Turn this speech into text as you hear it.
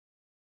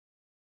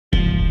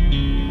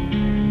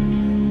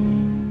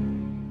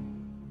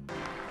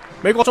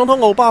美國總統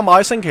奧巴馬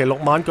喺星期六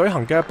晚舉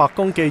行嘅白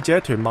宮記者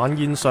團晚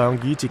宴上，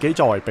以自己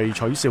作為被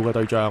取笑嘅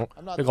對象。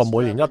呢個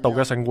每年一度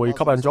嘅盛會吸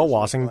引咗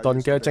華盛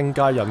頓嘅政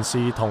界人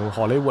士同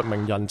荷李活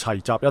名人齊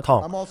集一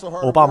堂。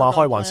奧巴馬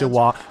開玩笑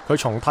話，佢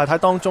從太太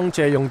當中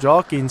借用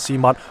咗一件事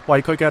物，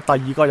為佢嘅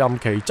第二個任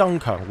期增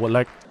強活力。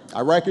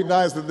I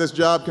recognize that this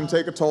job can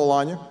take a toll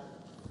on you.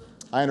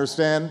 I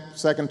understand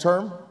second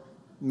term,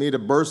 need a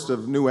burst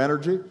of new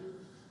energy,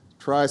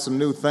 try some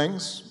new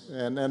things,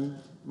 and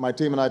my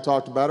team and I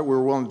talked about it. We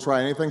were willing to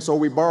try anything, so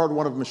we borrowed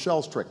one of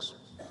Michelle's tricks.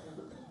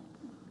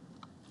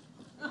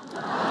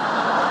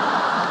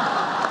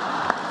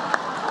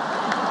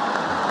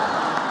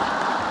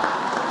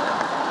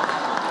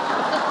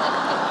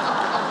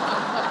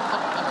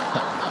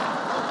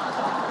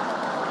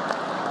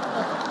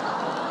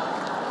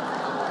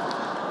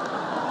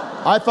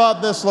 I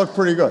thought this looked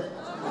pretty good,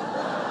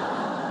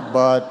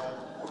 but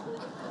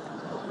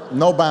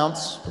no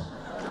bounce.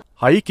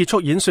 喺結束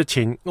演說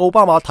前，奧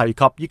巴馬提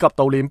及以及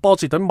悼念波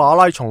士頓馬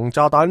拉松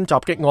炸彈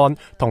襲擊案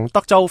同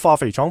德州化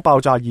肥廠爆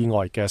炸意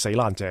外嘅死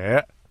難者。